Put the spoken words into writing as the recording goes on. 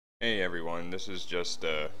Hey everyone, this is just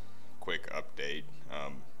a quick update.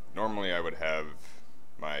 Normally I would have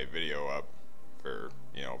my video up for,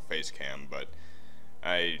 face cam, but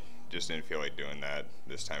I just didn't feel like doing that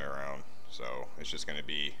this time around. So it's just going to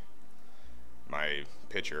be my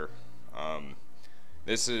picture.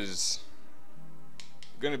 This is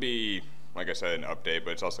going to be, like I said, an update,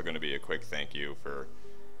 but it's also going to be a quick thank you for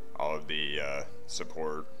all of the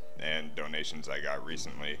support and donations I got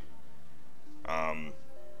recently.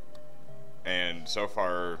 And so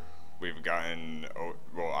far, I've gotten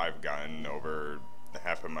over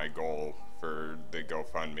half of my goal for the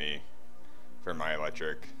GoFundMe for my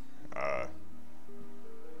electric,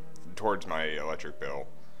 towards my electric bill.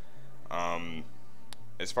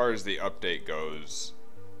 As far as the update goes,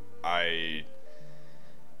 I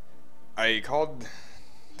called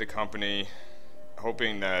the company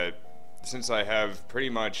hoping that since I have pretty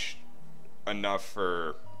much enough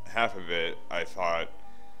for half of it, I thought,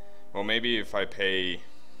 well, maybe if I pay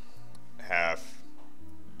half,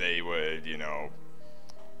 they would,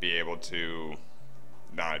 be able to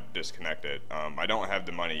not disconnect it. I don't have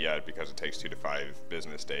the money yet because it takes 2 to 5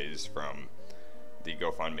 business days from the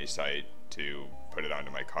GoFundMe site to put it onto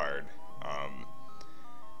my card.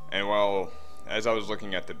 And well, as I was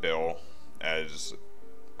looking at the bill, as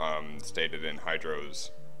stated in Hydro's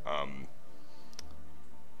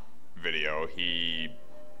video, he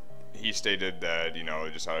stated that,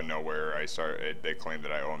 just out of nowhere, they claimed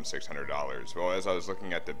that I owe him $600. Well, as I was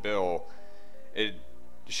looking at the bill, it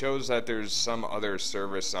shows that there's some other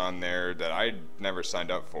service on there that I never signed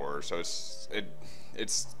up for, so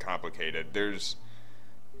it's complicated. There's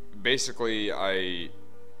basically, I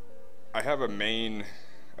have a main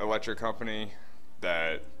electric company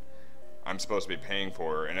that I'm supposed to be paying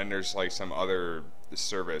for, and then there's like some other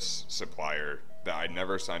service supplier that I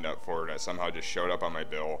never signed up for that somehow just showed up on my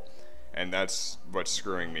bill, and that's what's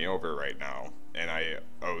screwing me over right now. And I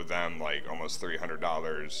owe them like almost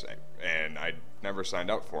 $300, and I never signed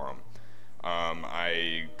up for them.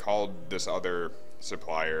 I called this other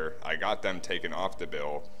supplier, I got them taken off the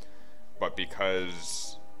bill, but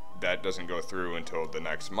because that doesn't go through until the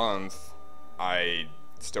next month, I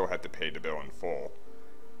still have to pay the bill in full,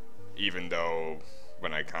 even though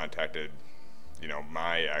when I contacted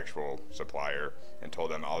my actual supplier and told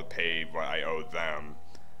them I'll pay what I owe them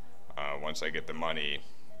once I get the money,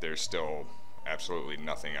 there's still absolutely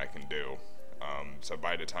nothing I can do. So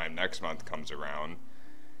by the time next month comes around,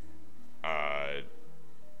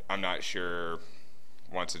 I'm not sure,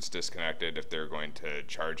 once it's disconnected, if they're going to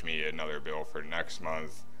charge me another bill for next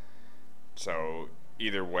month. So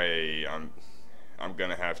either way, I'm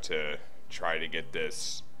gonna have to try to get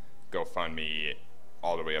this GoFundMe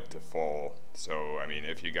all the way up to full. So I mean,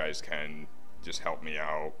 if you guys can just help me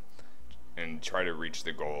out and try to reach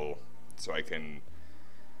the goal so I can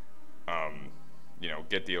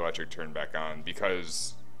get the electric turned back on,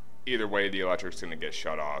 because either way the electric's going to get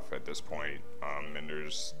shut off at this point, and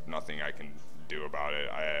there's nothing I can do about it.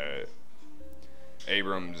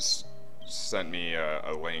 Abrams sent me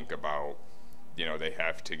a link about they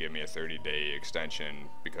have to give me a 30-day extension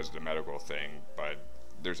because of the medical thing, but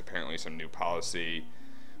there's apparently some new policy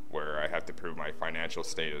where I have to prove my financial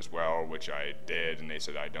state as well, which I did, and they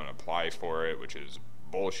said I don't apply for it, which is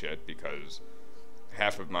bullshit, because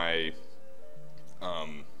half of my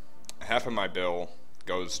bill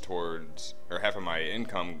goes towards, or half of my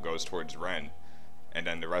income goes towards rent, and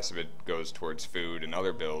then the rest of it goes towards food and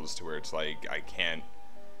other bills, to where it's like I can't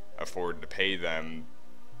afford to pay them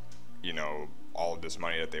all of this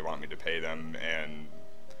money that they want me to pay them. And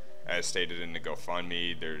as stated in the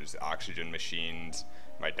GoFundMe, there's oxygen machines.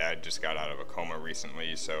 My dad just got out of a coma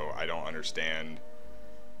recently, so I don't understand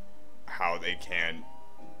how they can't,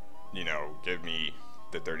 give me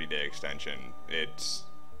the 30-day extension. It's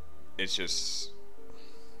just,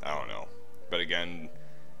 I don't know. But again,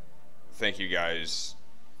 thank you guys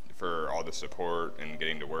for all the support and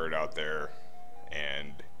getting the word out there,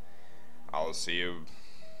 and I'll see you,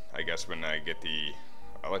 I guess, when I get the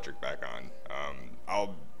electric back on.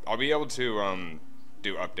 I'll be able to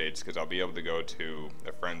do updates, because I'll be able to go to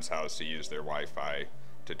a friend's house to use their Wi-Fi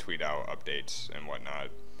to tweet out updates and whatnot,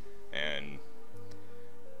 and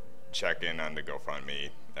check in on the GoFundMe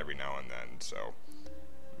every now and then. So,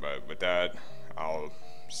 but with that, I'll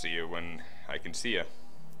see you when I can see you.